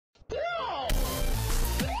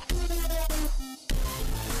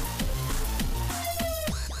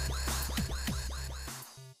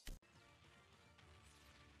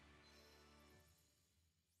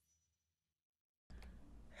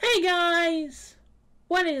Hey guys!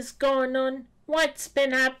 What is going on? What's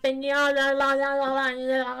been happening? Oh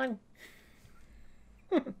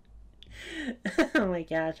my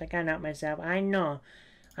gosh, I can't help myself. I know,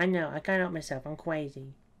 I can't help myself. I'm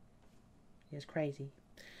crazy. It's crazy.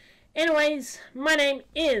 Anyways, my name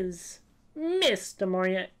is Mr.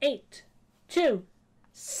 Mario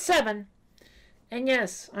 827. And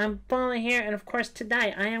yes, I'm finally here, and of course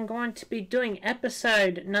today I am going to be doing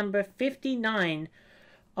episode number 59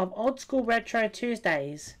 of Old School Retro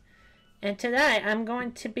Tuesdays. And today I'm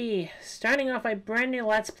going to be starting off a brand new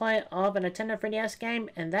Let's Play of a Nintendo 3DS game,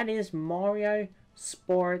 and that is Mario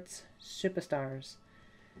Sports Superstars.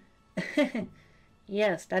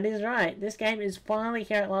 Yes, that is right. This game is finally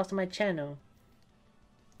here at last on my channel.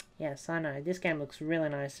 Yes, I know. This game looks really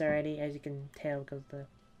nice already, as you can tell, because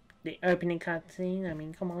the opening cutscene, I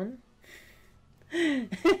mean, come on.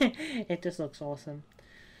 It just looks awesome.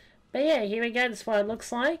 But yeah, here we go. This is what it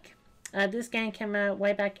looks like. This game came out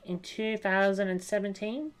way back in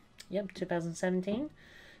 2017. Yep, 2017.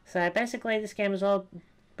 So basically, this game is all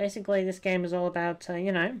about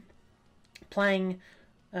you know, playing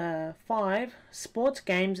 5 sports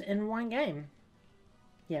games in one game.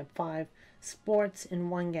 Yeah, 5 sports in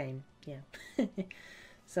one game. Yeah.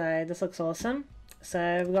 So this looks awesome.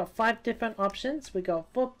 So we've got 5 different options. We got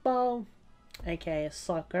football, aka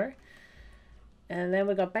soccer, and then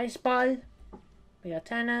we got baseball, we got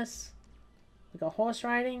tennis, we got horse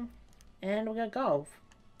riding, and we got golf.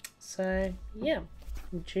 So yeah,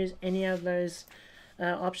 you can choose any of those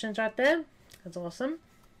options right there. That's awesome.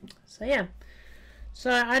 So yeah,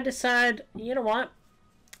 so I decided, you know what,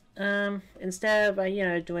 instead of you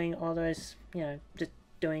know, doing all those, you know, just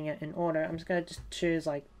doing it in order, I'm just gonna choose,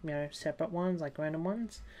 like, you know, separate ones, like random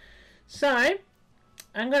ones. So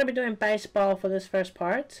I'm gonna be doing baseball for this first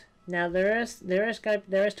part. Now there is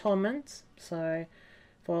tournaments. So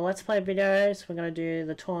for Let's Play videos, we're gonna do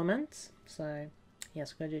the tournaments. So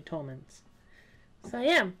yes, we're gonna do tournaments. So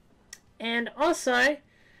yeah, and also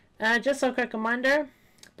just a quick reminder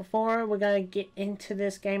before we're gonna get into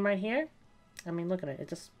this game right here. I mean, look at it. It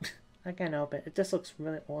just I can't help it. It just looks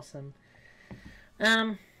really awesome.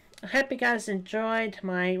 I hope you guys enjoyed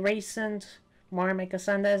my recent Mario Maker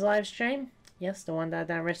Sundays live stream. Yes, the one that I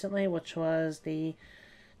done recently, which was the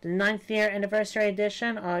 9th year anniversary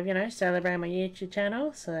edition of, you know, celebrating my YouTube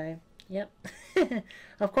channel. So, yep.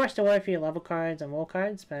 Of course, there were a few level cards and wall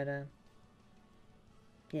cards, but,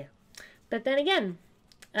 yeah. But then again,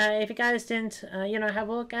 if you guys didn't, you know, have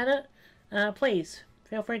a look at it, please,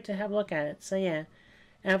 feel free to have a look at it. So, yeah.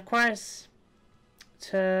 And, of course,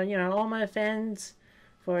 to, you know, all my fans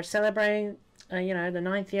for celebrating, you know, the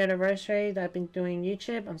 9th year anniversary that I've been doing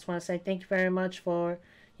YouTube, I just want to say thank you very much for,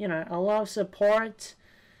 you know, a lot of support,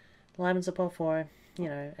 love and support for, you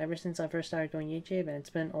know, ever since I first started doing YouTube, and it's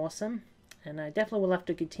been awesome, and I definitely will have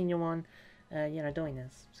to continue on, you know, doing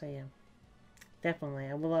this. So yeah, definitely,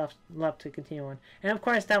 I will love to continue on, and of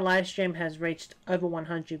course that live stream has reached over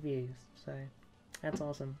 100 views, so that's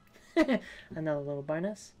awesome. Another little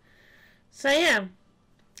bonus. So yeah.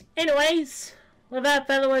 Anyways, without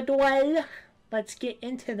further ado, let's get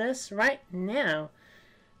into this right now.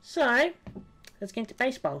 So, let's get into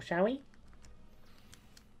baseball, shall we?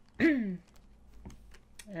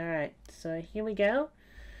 Alright, so here we go.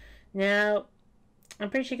 Now,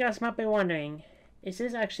 I'm pretty sure you guys might be wondering, is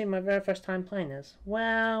this actually my very first time playing this?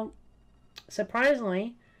 Well,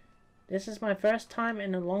 surprisingly, this is my first time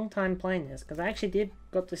in a long time playing this, because I actually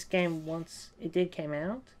got this game once it did came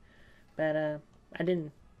out, but I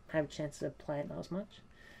didn't have a chance to play it as much.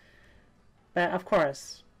 But of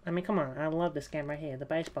course, I mean, come on, I love this game right here, the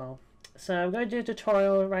baseball. So I'm going to do a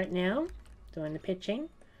tutorial right now, doing the pitching.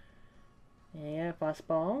 Yeah,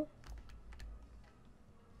 fastball.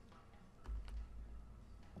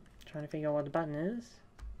 Trying to figure out what the button is.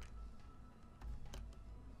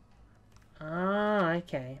 Ah,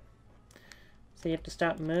 okay. So you have to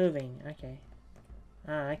start moving. Okay.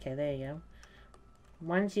 Ah, okay, there you go.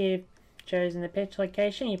 Once you've chosen the pitch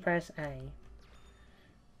location, you press A.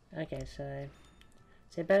 Okay, so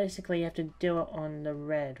basically you have to do it on the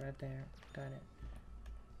red right there. Got it.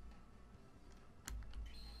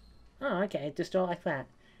 Oh, okay, just do it like that.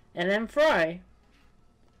 And then throw.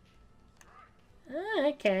 Ah,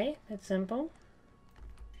 okay, that's simple.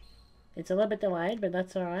 It's a little bit delayed, but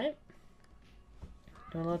that's alright.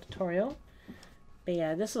 Doing a little tutorial. But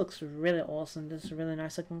yeah, this looks really awesome. This is a really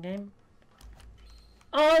nice looking game.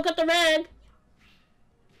 Oh, I got the red!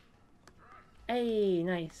 Hey,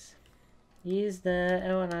 nice. Use the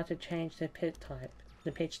L1R to change the pitch type.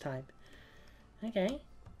 Okay.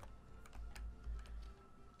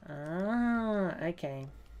 Ah, okay.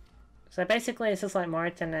 So basically it's just like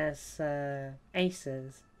Mario Tennis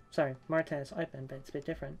Aces. Sorry, Mario Tennis Open, but it's a bit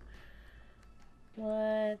different.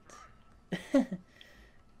 What?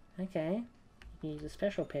 Okay. You can use a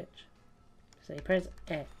special pitch. So you press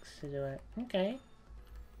X to do it. Okay.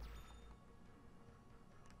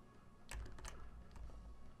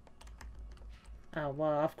 Oh,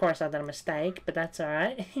 well, of course I did a mistake, but that's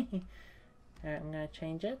alright. Alright, I'm gonna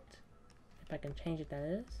change it. If I can change it, that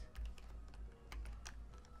is.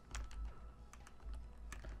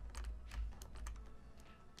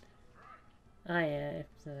 Oh yeah, if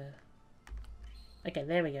the... Okay,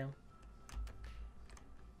 there we go.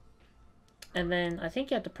 And then, I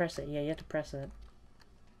think you have to press it. Yeah, you have to press it.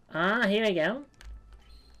 Ah, here we go.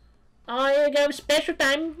 Oh, here we go, special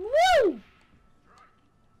time! Woo!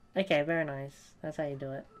 Okay, very nice. That's how you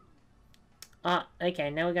do it. Ah, okay,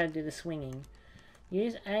 now we gotta do the swinging.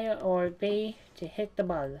 Use A or B to hit the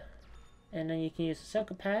ball. And then you can use the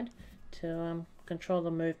circle pad to control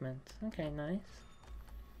the movement. Okay, nice.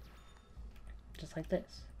 Just like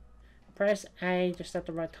this. Press A just at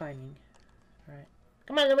the right timing. Alright.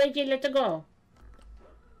 Come on, Luigi, let's go!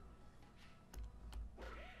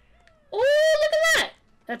 Oh, look at that!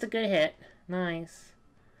 That's a good hit. Nice.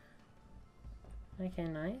 Okay,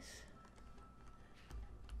 nice.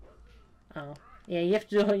 Oh, yeah, you have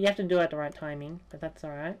to do it at the right timing, but that's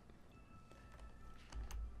all right.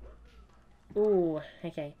 Ooh,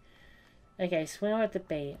 okay. Okay, swing with the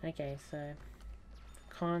B. Okay, so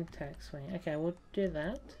contact swing. Okay, we'll do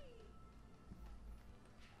that.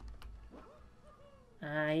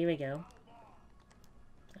 Ah, here we go.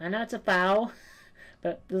 I know it's a foul,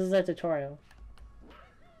 but this is a tutorial.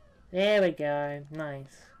 There we go.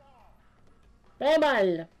 Nice.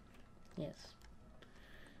 Ball! Yes.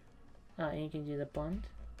 Oh, and you can do the bond.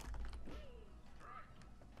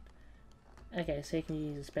 Okay, so you can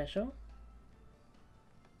use a special.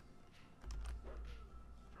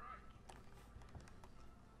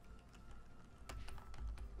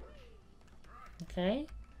 Okay.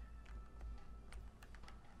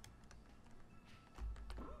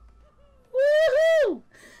 Woohoo!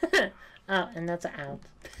 Oh, and that's an out.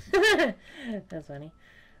 That's funny.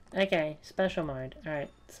 Okay, special mode. Alright,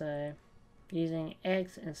 so using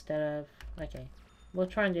X instead of... Okay, we'll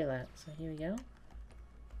try and do that. So here we go.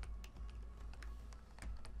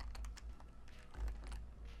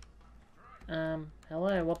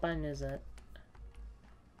 Hello, what button is it?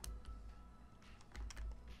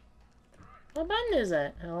 What button is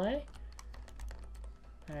it? Hello?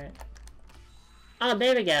 Alright. Oh,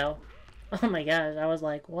 there we go. Oh my gosh, I was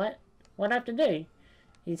like, what? What do I have to do?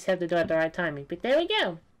 You just have to do it at the right timing. But there we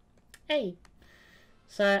go. Hey.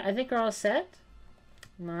 So, I think we're all set.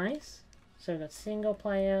 Nice. So, we've got single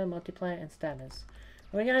player, multiplayer, and status.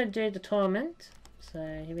 We're going to do the tournament.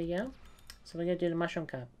 So, here we go. So, we're going to do the Mushroom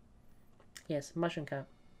Cup. Yes, Mushroom Cup.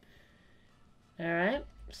 Alright.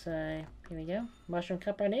 So, here we go. Mushroom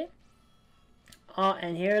Cup right here. Oh,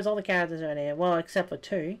 and here's all the characters right here. Well, except for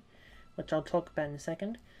two, which I'll talk about in a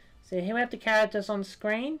second. So, here we have the characters on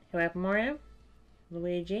screen. Here we have Mario,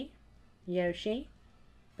 Luigi, Yoshi,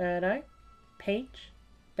 Birdo, Peach,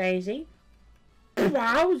 Daisy,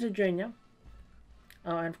 Bowser Jr.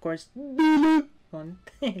 Oh, and of course,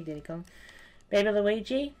 Diddy Kong, Baby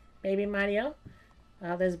Luigi, Baby Mario.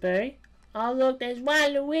 Oh, there's Boo. Oh, look, there's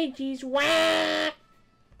Waluigi's. Wah!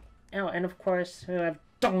 Oh, and of course, we have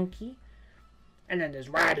Donkey. And then there's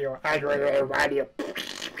Radio. Radio.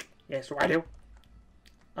 Yes, Radio.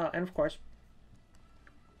 Oh, and of course,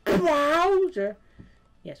 Bowser.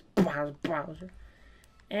 Yes, Bowser.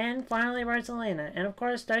 And finally, Rosalina. And of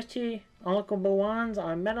course, those two unlockable ones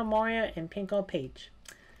are Metal Mario and Pink or Peach.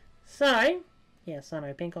 So, yes, I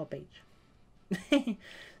know, Pink or Peach.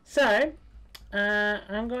 So,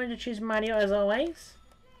 I'm going to choose Mario as always.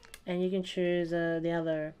 And you can choose the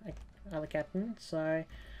other captain. So,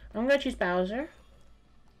 I'm going to choose Bowser.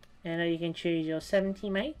 And you can choose your 7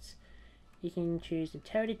 teammates. You can choose the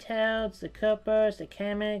Toady Toads, the Koopas, the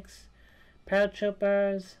Kameks,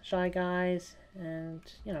 Paratroopers, Shy Guys, and,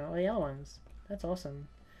 you know, all the other ones. That's awesome.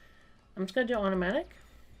 I'm just going to do automatic.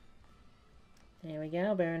 There we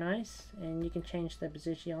go, very nice. And you can change the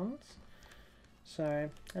positions. So,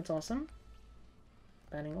 that's awesome.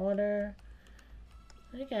 Batting order.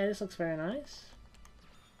 Okay, this looks very nice.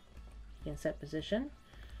 You can set position.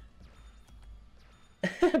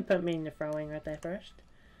 Put me in the throwing right there first.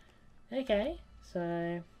 Okay,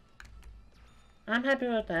 so I'm happy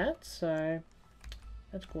with that, so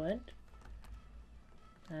that's good.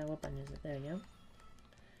 What button is it? There we go.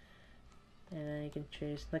 And then you can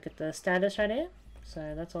choose, look at the status right here.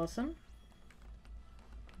 So that's awesome.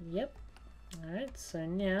 Yep. Alright, so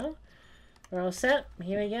now we're all set.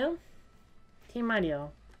 Here we go. Team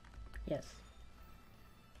Mario. Yes.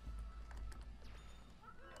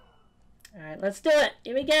 Alright, let's do it.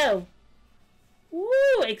 Here we go.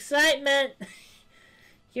 Woo! Excitement!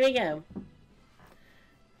 Here we go.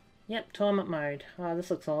 Yep, tournament mode. Oh, this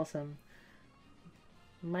looks awesome.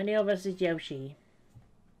 Mario vs. Yoshi.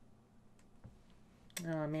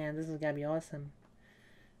 Oh man, this is gonna be awesome.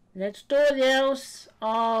 Let's do this!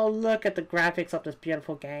 Oh, look at the graphics of this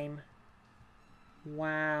beautiful game.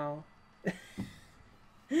 Wow.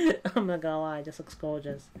 I'm not gonna lie, this looks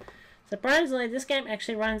gorgeous. Surprisingly, this game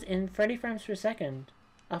actually runs in 30 frames per second.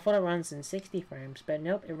 I thought it runs in 60 frames, but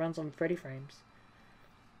nope, it runs on 30 frames.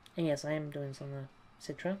 And yes, I am doing this on the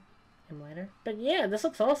Citra emulator. But yeah, this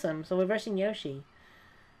looks awesome. So we're versing Yoshi.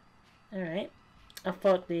 Alright. I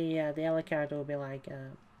thought the other character would be like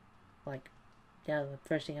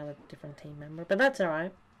versing other different team member, but that's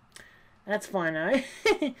alright. That's fine though.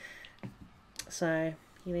 So,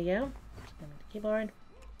 here we go. Just go to the keyboard.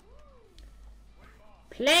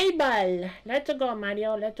 Play ball! Let's go,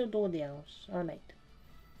 Mario. Let's do this. Alright.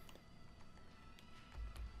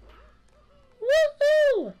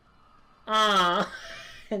 Woohoo! Ah,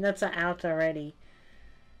 and that's an out already.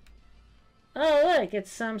 Oh, look,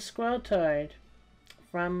 it's some Squirrel Toad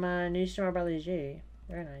from New Super Mario Bros. U.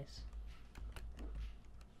 Very nice.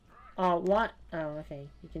 Oh, what? Oh, okay.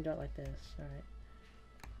 You can do it like this. Alright.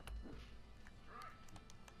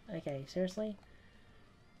 Okay, seriously?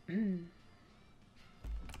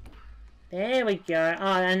 There we go.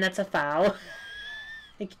 Oh, and that's a foul.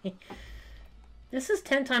 Okay. This is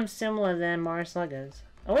 10 times similar than Mario Sluggers.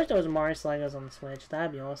 I wish there was Mario Sluggers on the Switch.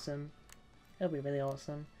 That'd be awesome. That'd be really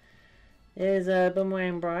awesome. There's a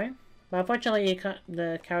Boomerang Bro. But unfortunately,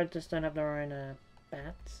 the characters don't have their own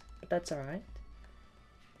bats. But that's alright.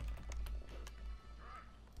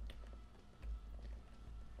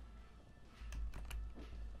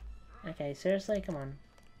 Okay, seriously? Come on.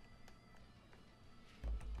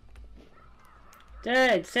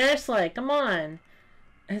 Dude, seriously, come on!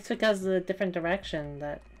 It's because of the different direction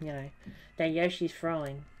that, you know, that Yoshi's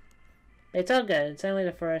throwing. It's all good. It's only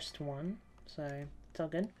the first one, so it's all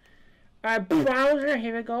good. Alright, Bowser,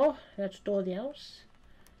 here we go. Let's do the house.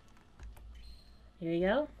 Here we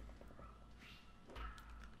go.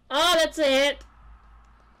 Oh, that's a hit!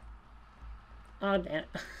 Oh, damn.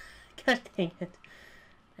 God dang it.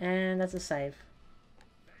 And that's a save.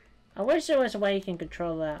 I wish there was a way you can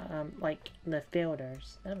control the, like, the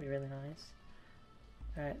fielders. That'd be really nice.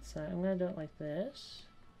 Alright, so I'm gonna do it like this.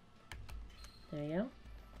 There you go.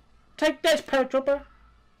 Take this, Paratrooper!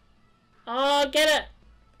 Oh, get it!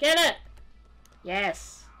 Get it!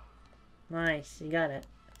 Yes! Nice, you got it.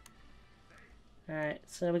 Alright,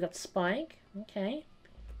 so we got Spike. Okay.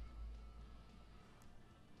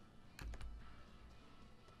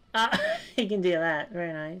 Ah, you can do that.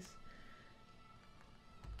 Very nice.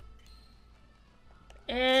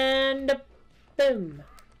 And boom!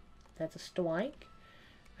 That's a strike.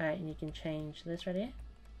 Alright, and you can change this right here.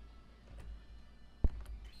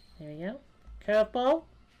 There we go. Curveball.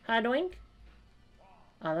 Hardwink.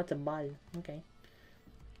 Oh, that's a ball. Okay.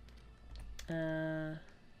 This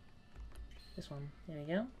one. There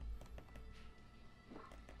we go.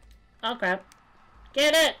 Oh crap.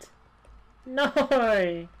 Get it! No!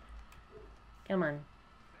 Come on.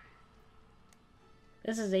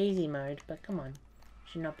 This is easy mode, but come on.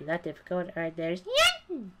 Should not be that difficult. Alright, there's...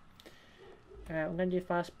 Alright, we're gonna do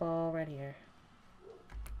fastball right here.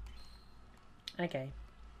 Okay.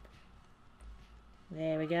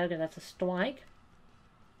 There we go, that's a strike.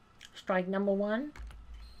 Strike number 1.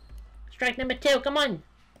 Strike number 2, come on!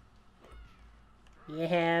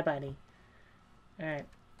 Yeah, buddy. Alright.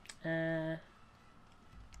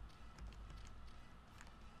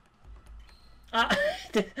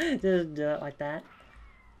 Just do it like that.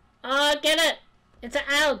 Oh, get it! It's an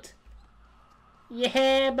out!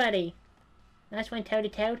 Yeah, buddy. Nice one, Toady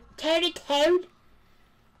Toad. Toady Toad!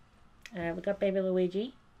 Alright, we got Baby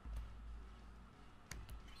Luigi.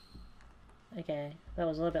 Okay, that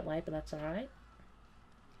was a little bit late, but that's alright.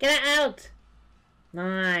 Get it out!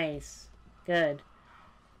 Nice. Good.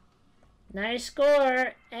 Nice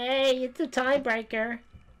score! Hey, it's a tiebreaker.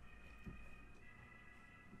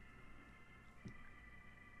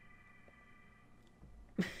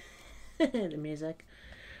 The music.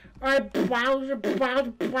 Alright, Bowser,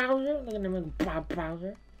 Bowser, Bowser. Look at him,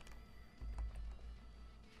 Bowser.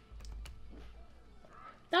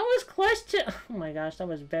 That was close to... Oh my gosh, that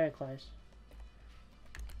was very close.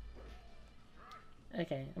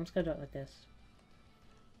 Okay, I'm just gonna do it like this.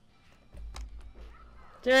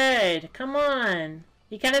 Dude, come on!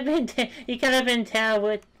 You could have been tell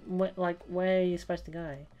what like where you're supposed to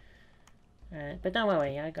go. Alright, but don't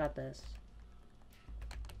worry, I got this.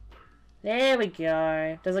 There we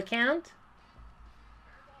go. Does it count?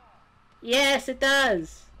 Yes, it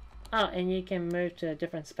does. Oh, and you can move to a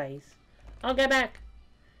different space. I'll go back.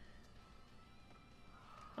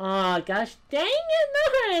 Oh, gosh dang it.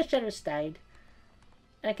 No, I should have stayed.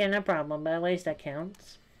 Okay, no problem, but at least that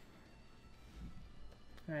counts.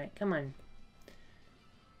 Alright, come on.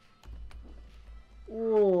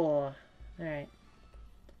 Ooh. Alright.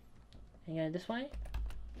 You go this way?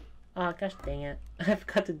 Oh, gosh dang it. I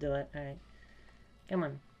forgot to do it. Alright. Come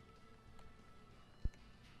on.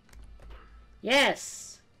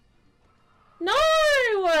 Yes! No!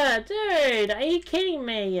 Dude! Are you kidding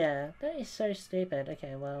me? That is so stupid.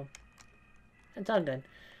 Okay, well. It's all good.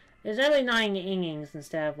 There's only 9 innings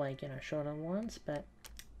instead of, like, you know, shorter ones, but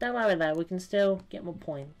don't worry about that. We can still get more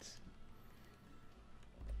points.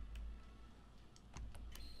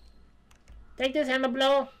 Take this, hammer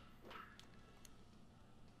blow!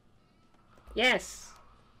 Yes!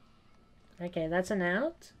 Okay, that's an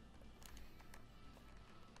out.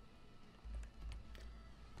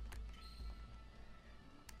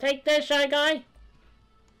 Take this, Shy Guy!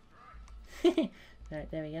 Alright,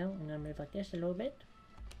 there we go. I'm gonna move like this a little bit.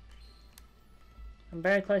 I'm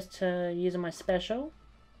very close to using my special.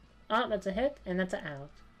 Oh, that's a hit, and that's an out.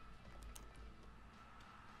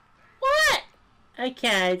 What?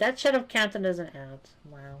 Okay, that should have counted as an out.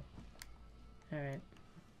 Wow. Alright.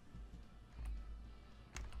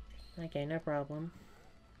 Okay, no problem.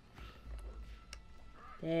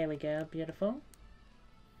 There we go, beautiful.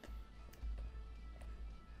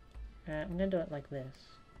 Alright, I'm gonna do it like this.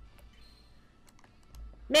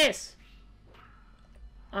 Miss!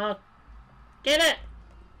 Oh, get it!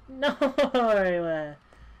 No!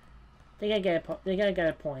 They gotta get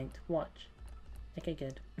a point. Watch. Okay,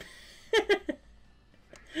 good.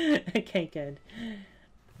 Okay, good.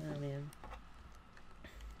 Oh, man.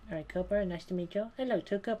 Alright, Cooper, nice to meet you. Hello,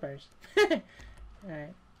 2 Coopers.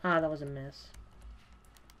 Alright. Ah, that was a miss.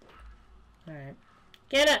 Alright.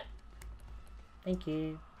 Get it! Thank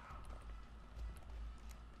you.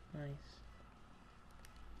 Nice.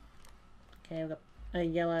 Okay, we've got a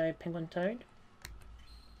yellow penguin toad.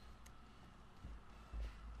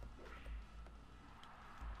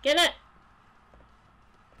 Get it!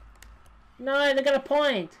 No, they got a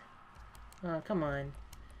point! Oh, come on.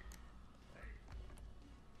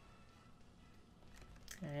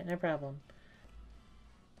 Alright, no problem.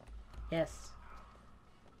 Yes.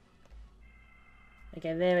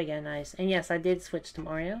 Okay, there we go, nice. And yes, I did switch to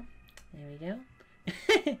Mario. There we go.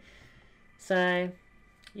 So,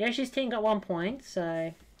 Yoshi's team got 1 point,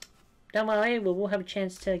 so don't worry, we will have a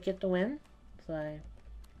chance to get the win. So,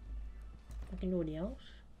 we can do what else.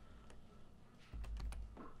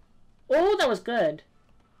 Oh, that was good.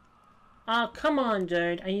 Oh, come on,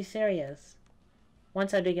 dude. Are you serious?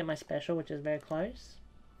 Once I do get my special, which is very close.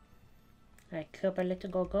 Alright, Cooper, let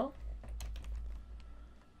it go.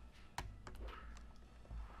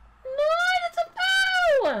 No, that's a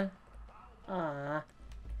foul! Ah.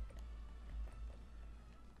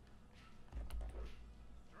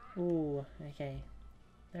 Ooh, okay.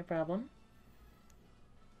 No problem.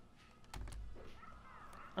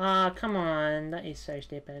 Ah, come on. That is so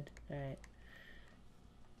stupid. Alright.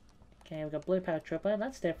 Okay, we've got blue paratrooper.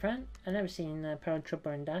 That's different. I've never seen a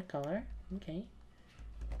paratrooper in that color. Okay.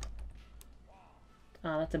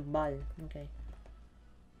 Ah, that's a ball. Okay.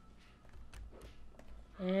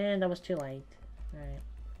 And that was too late. Alright.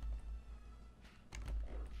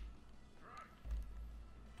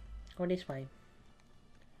 Go this way.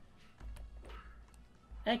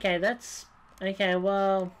 Okay, that's... Okay,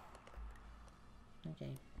 well...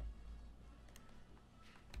 Okay.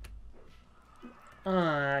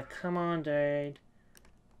 Ah, come on, dude.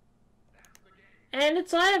 And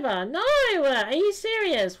it's over! No! Are you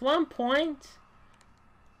serious? 1 point?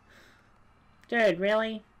 Dude,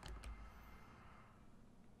 really?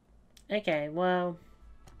 Okay, well...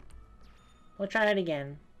 We'll try it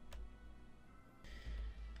again.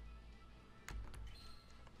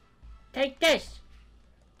 Take this!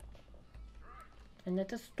 And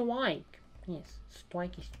that's a strike. Yes,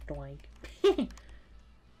 strike is strike.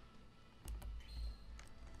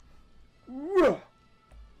 Oh.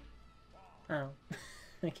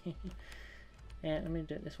 Okay. Yeah, let me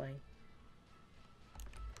do it this way.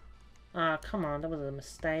 Ah, come on, that was a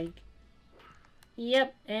mistake.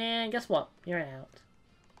 Yep, and guess what? You're out.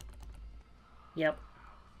 Yep.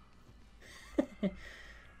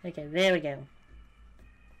 Okay, there we go.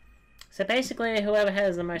 So basically, whoever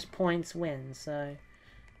has the most points wins, so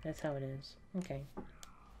that's how it is. Okay.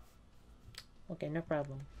 Okay, no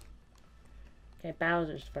problem. Okay,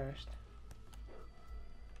 Bowser's first.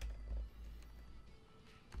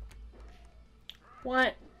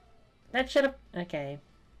 What? That should have... Okay.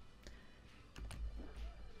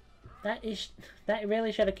 That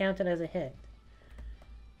really should have counted as a hit.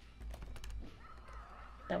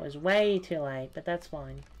 That was way too late, but that's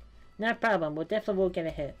fine. No problem. We'll definitely will get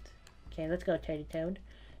a hit. Okay, let's go, Toady Toad.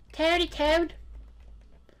 Toady Toad!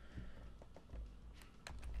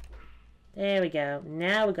 There we go.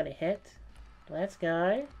 Now we got a hit. Let's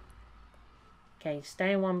go. Okay,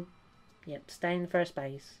 stay in one... Yep, stay in the first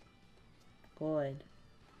base. Good.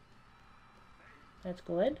 That's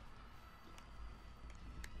good.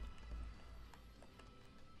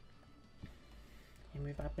 And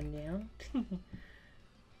move up and down.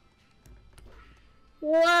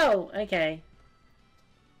 Whoa! Okay.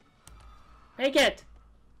 Make it!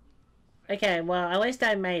 Okay, well, at least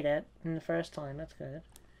I made it in the first time. That's good.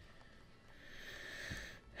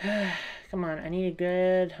 Come on, I need a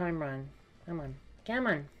good home run. Come on. Come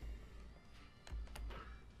on.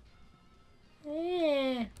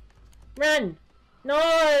 Run!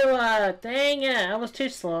 No! Dang it! I was too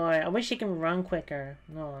slow. I wish you can run quicker.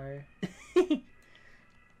 No.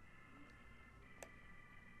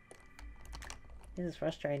 This is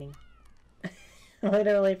frustrating.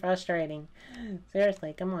 Literally frustrating.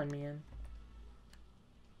 Seriously, come on, man.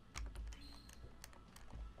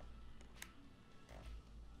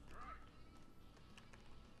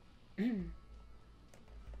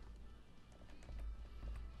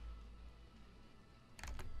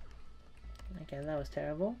 Okay, that was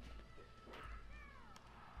terrible.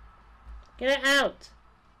 Get it out!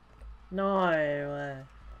 No! Alright.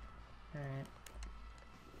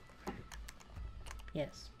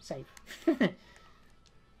 Yes, safe.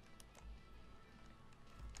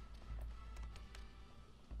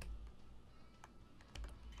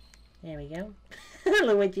 There we go.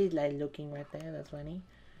 Luigi's like looking right there, that's funny.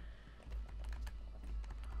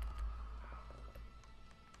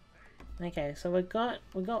 Okay, so we got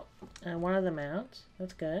one of them out.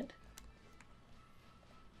 That's good.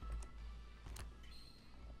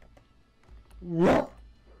 Whoa!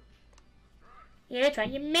 Yeah, that's right.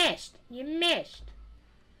 You missed. You missed.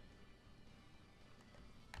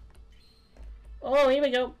 Oh, here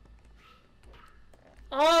we go.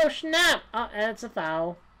 Oh, snap! Oh, that's a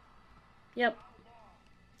foul. Yep.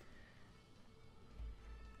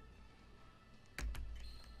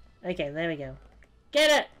 Okay, there we go.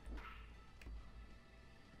 Get it!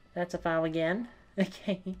 That's a foul again.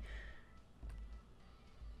 Okay.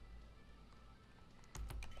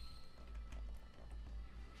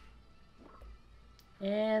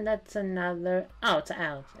 And that's another... Oh, it's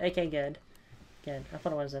out. Okay, good. Good. I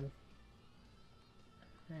thought it was a...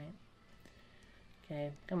 Alright.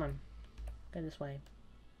 Okay, come on. Go this way.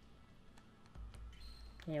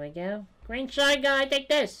 Here we go. Green Shy Guy, take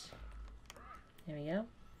this! There we go.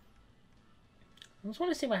 I just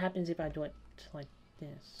want to see what happens if I do it like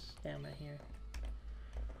this. Down right here.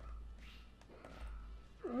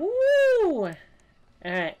 Woo!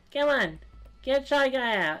 Alright, come on. Get Shy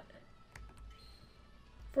Guy out.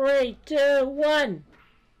 3, 2, 1.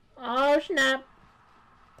 Oh, snap.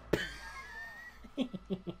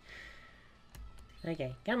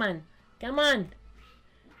 Okay, come on. Come on.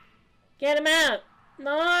 Get him out.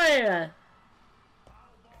 No.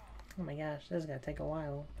 Oh my gosh, this is gonna take a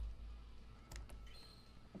while.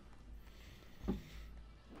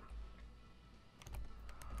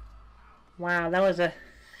 Wow, that was a...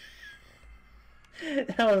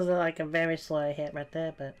 that was like a very slow hit right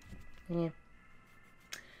there, but... Yeah.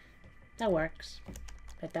 That works.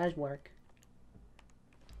 It does work.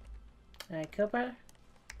 Alright, Cooper.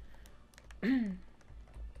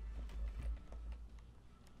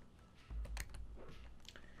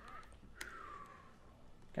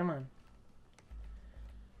 Come on.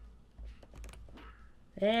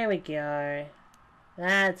 There we go.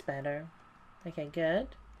 That's better. Okay, good.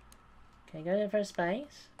 Okay, go to the first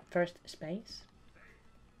space. First space.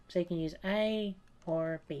 So you can use A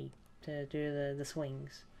or B to do the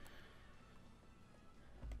swings.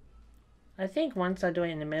 I think once I do it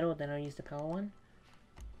in the middle, then I'll use the power one.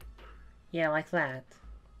 Yeah, like that.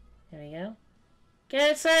 There we go.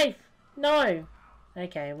 Get it safe! No!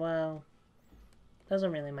 Okay, well...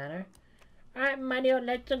 Doesn't really matter. Alright, Mario,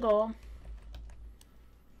 let's go.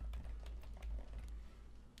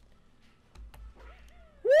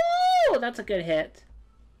 Woo! That's a good hit.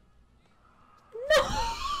 No!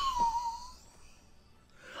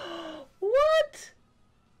 What?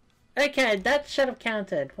 Okay, that should have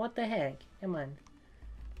counted. What the heck? Come on.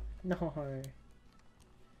 No.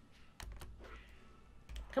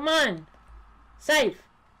 Come on! Safe!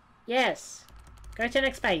 Yes! Go to the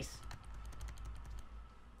next space.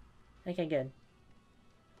 Okay, good.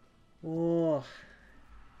 Ooh.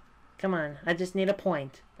 Come on. I just need a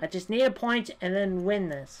point. I just need a point and then win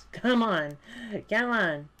this. Come on. Come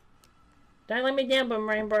on. Don't let me down,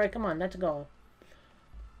 Boomerang Bro. Come on. That's a goal.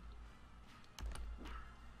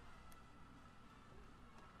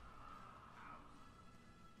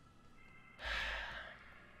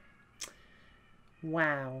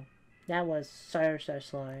 Wow. That was so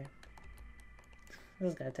slow.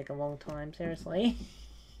 This is gonna take a long time, seriously.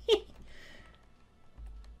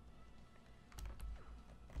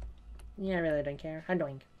 Yeah, I really don't care. I'm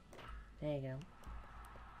doing. There you go.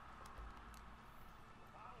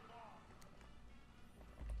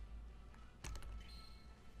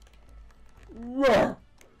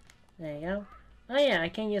 There you go. Oh yeah, I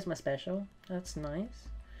can use my special. That's nice.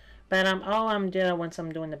 But all I'm doing once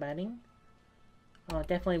I'm doing the batting, I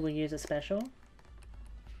definitely will use a special.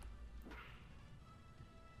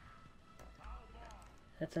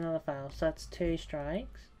 That's another foul. So that's 2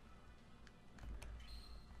 strikes.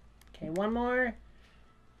 Okay, one more.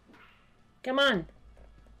 Come on.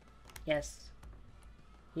 Yes.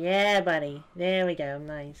 Yeah, buddy. There we go.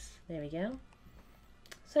 Nice. There we go.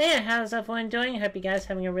 So yeah, how's everyone doing? I hope you guys are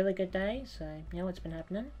having a really good day. So, you know what's been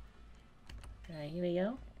happening. Alright, here we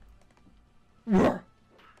go.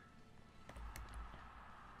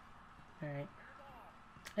 Alright.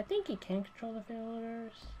 I think he can control the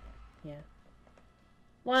fielders. Yeah.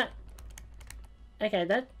 What? Okay,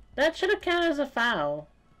 that should have counted as a foul.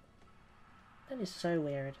 That is so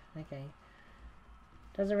weird. Okay.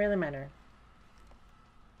 Doesn't really matter.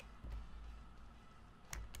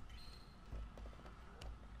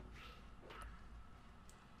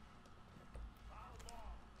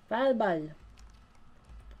 Foul ball.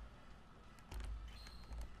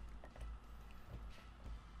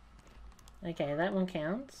 Okay, that one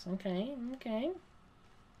counts. Okay, okay.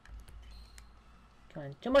 Come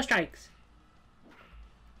on, 2 more strikes.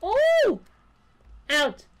 Oh!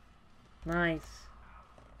 Out! Nice.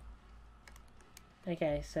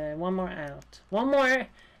 Okay, so 1 more out. 1 more,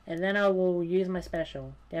 and then I will use my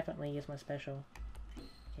special. Definitely use my special.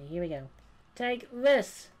 Okay, here we go. Take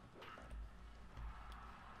this!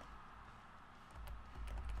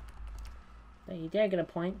 So you dare get a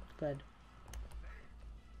point? Good.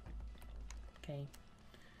 Okay.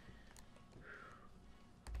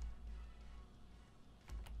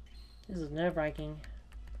 This is nerve-wracking.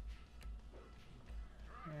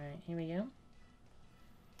 Alright, here we go.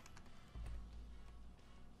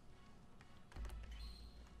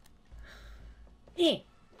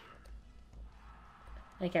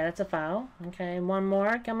 Okay, that's a foul. Okay, 1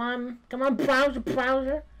 more. Come on. Come on,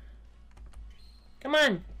 Bowser. Come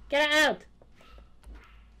on. Get it out.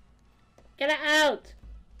 Get it out.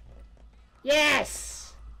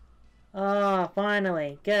 Yes! Oh,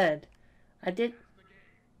 finally. Good. I did...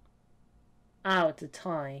 Oh, it's a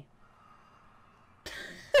tie.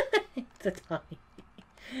 It's a tie.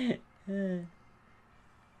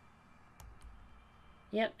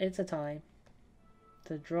 Yep, it's a tie.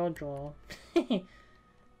 It's a draw. You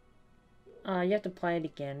have to play it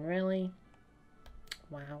again, really?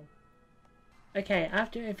 Wow. Okay,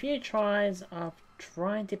 after a few tries of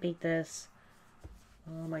trying to beat this,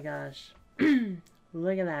 oh my gosh.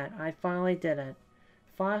 Look at that. I finally did it.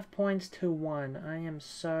 5 points to 1. I am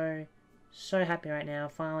so happy right now.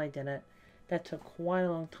 Finally did it. That took quite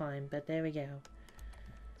a long time, but there we go.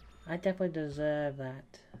 I definitely deserve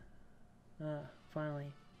that.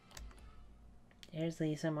 Finally. Here's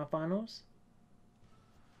the semifinals.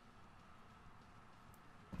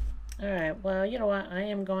 Alright, well, you know what? I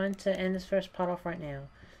am going to end this first part off right now.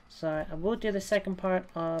 So, I will do the second part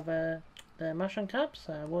of the Mushroom Cup,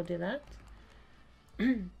 so I will do that.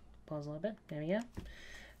 Pause a little bit. There we go.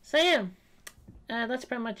 So, yeah. That's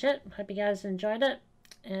pretty much it. Hope you guys enjoyed it.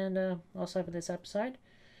 And also for this episode.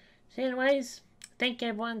 So, anyways, thank you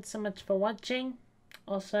everyone so much for watching.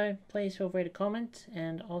 Also, please feel free to comment.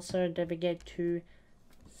 And also, don't forget to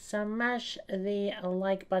smash the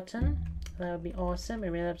like button. That would be awesome. It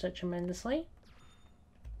really helps out tremendously.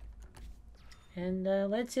 And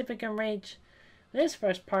let's see if we can reach this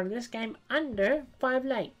first part of this game under 5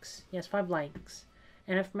 likes. Yes, 5 likes.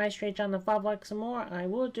 And if I reach on the 5 likes or more, I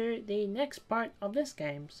will do the next part of this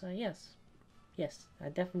game. So yes. Yes, I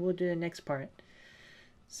definitely will do the next part.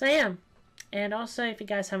 So yeah. And also, if you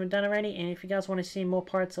guys haven't done already, and if you guys want to see more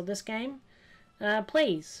parts of this game,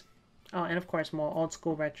 please. Oh, and of course, more old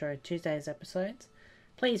school retro Tuesdays episodes.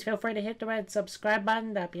 Please feel free to hit the red subscribe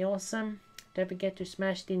button. That'd be awesome. Don't forget to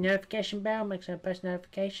smash the notification bell. Make sure to post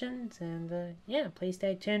notifications. And yeah, please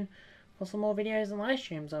stay tuned for some more videos and live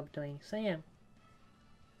streams I'll be doing. So yeah.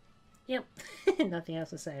 Yep. Nothing else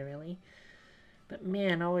to say really. But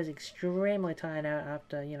man, I was extremely tired out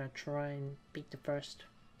after, you know, try and beat the first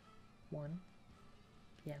 1.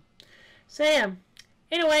 Yeah. So yeah.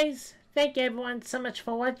 Anyways, thank you everyone so much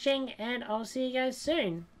for watching, and I'll see you guys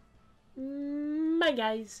soon. Bye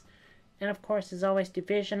guys. And of course, as always, to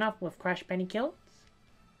finish off with Crash Bandicoot.